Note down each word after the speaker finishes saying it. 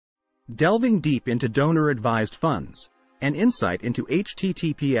Delving deep into donor-advised funds, an insight into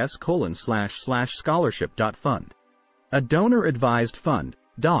https://Scholarship.Fund. A donor-advised fund,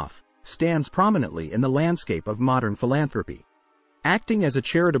 DAF, stands prominently in the landscape of modern philanthropy. Acting as a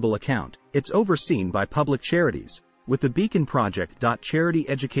charitable account, it's overseen by public charities, with the BeaconProject.Charity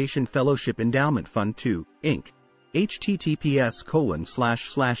Education Fellowship Endowment Fund 2, Inc.,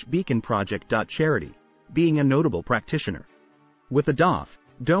 https://BeaconProject.Charity, being a notable practitioner. With a DAF,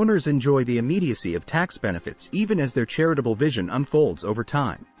 donors enjoy the immediacy of tax benefits even as their charitable vision unfolds over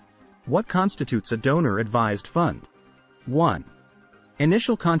time. What constitutes a donor-advised fund? 1.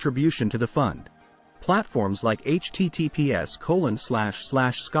 Initial contribution to the fund. Platforms like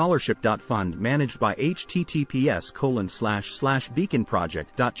https://Scholarship.Fund managed by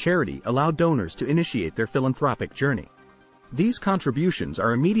https://BeaconProject.Charity allow donors to initiate their philanthropic journey. These contributions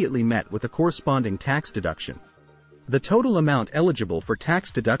are immediately met with a corresponding tax deduction. The total amount eligible for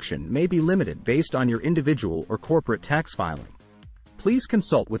tax deduction may be limited based on your individual or corporate tax filing. Please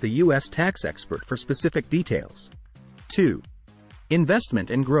consult with a U.S. tax expert for specific details. 2.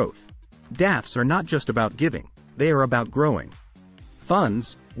 Investment and growth. DAFs are not just about giving, they are about growing.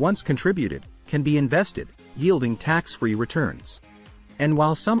 Funds, once contributed, can be invested, yielding tax-free returns. And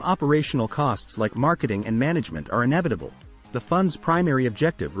while some operational costs like marketing and management are inevitable, the fund's primary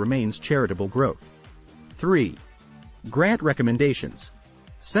objective remains charitable growth. 3. Grant recommendations.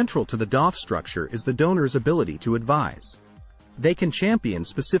 Central to the DAF structure is the donor's ability to advise. They can champion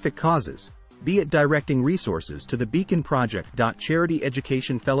specific causes, be it directing resources to the BeaconProject.Charity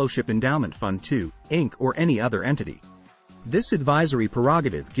Education Fellowship Endowment Fund 2, Inc. or any other entity. This advisory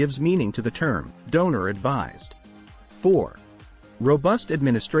prerogative gives meaning to the term, donor advised. 4. Robust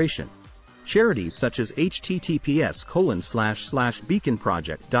administration. Charities such as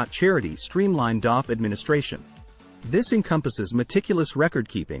https://BeaconProject.Charity streamline DAF administration. This encompasses meticulous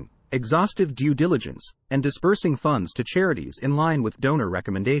record-keeping, exhaustive due diligence, and dispersing funds to charities in line with donor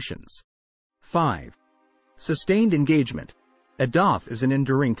recommendations. 5. Sustained engagement. A DAF is an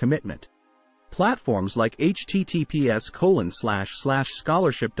enduring commitment. Platforms like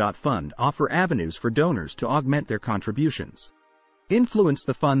https://Scholarship.Fund offer avenues for donors to augment their contributions, influence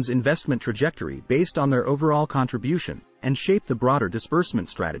the fund's investment trajectory based on their overall contribution, and shape the broader disbursement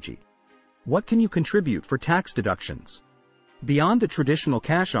strategy. What can you contribute for tax deductions? Beyond the traditional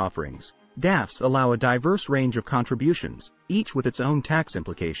cash offerings, DAFs allow a diverse range of contributions, each with its own tax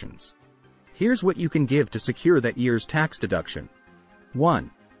implications. Here's what you can give to secure that year's tax deduction.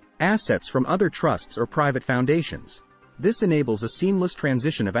 1. Assets from other trusts or private foundations. This enables a seamless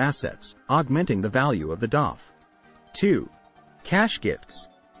transition of assets, augmenting the value of the DAF. 2. Cash gifts.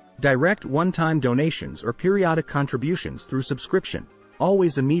 Direct one-time donations or periodic contributions through subscription,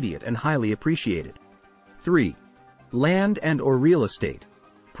 always immediate and highly appreciated. 3. Land and/or real estate.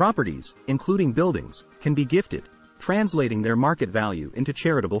 Properties, including buildings, can be gifted, translating their market value into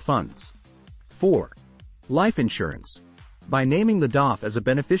charitable funds. 4. Life insurance. By naming the DAF as a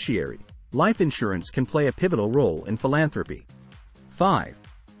beneficiary, life insurance can play a pivotal role in philanthropy. 5.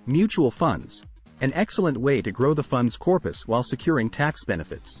 Mutual funds. An excellent way to grow the fund's corpus while securing tax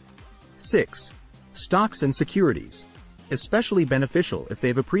benefits. 6. Stocks and securities. Especially beneficial if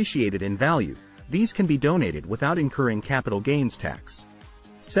they've appreciated in value, these can be donated without incurring capital gains tax.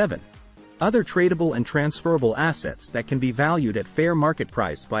 7. Other tradable and transferable assets that can be valued at fair market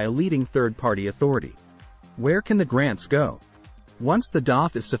price by a leading third-party authority. Where can the grants go? Once the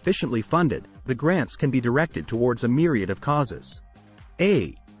DAF is sufficiently funded, the grants can be directed towards a myriad of causes.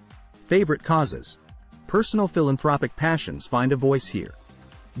 A. Favorite causes. Personal philanthropic passions find a voice here.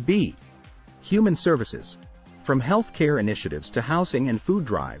 B. Human services. From healthcare initiatives to housing and food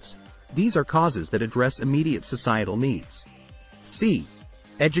drives, these are causes that address immediate societal needs. C.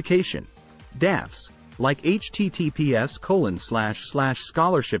 Education. DAFs, like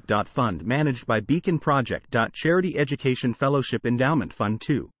https://Scholarship.Fund managed by BeaconProject.Charity Education Fellowship Endowment Fund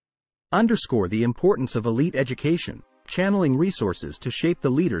 2, underscore the importance of elite education, channeling resources to shape the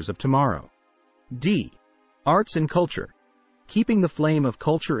leaders of tomorrow. D. Arts and culture. Keeping the flame of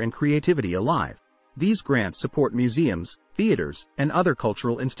culture and creativity alive, these grants support museums, theaters, and other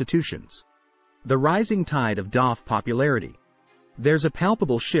cultural institutions. The rising tide of DAF popularity. There's a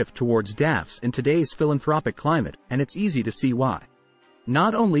palpable shift towards DAFs in today's philanthropic climate, and it's easy to see why.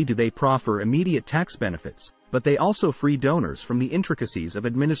 Not only do they proffer immediate tax benefits, but they also free donors from the intricacies of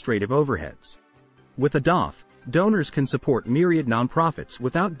administrative overheads. With a DAF, donors can support myriad nonprofits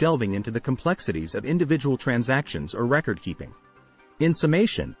without delving into the complexities of individual transactions or record-keeping. In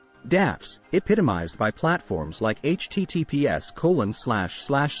summation, DAFs, epitomized by platforms like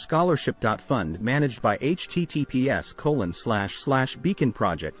https://Scholarship.Fund managed by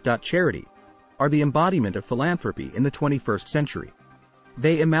https://BeaconProject.Charity, are the embodiment of philanthropy in the 21st century.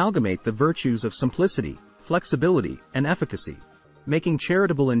 They amalgamate the virtues of simplicity, flexibility, and efficacy, making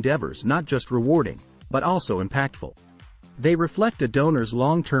charitable endeavors not just rewarding, but also impactful. They reflect a donor's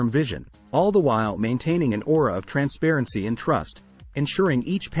long-term vision, all the while maintaining an aura of transparency and trust, ensuring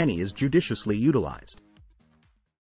each penny is judiciously utilized.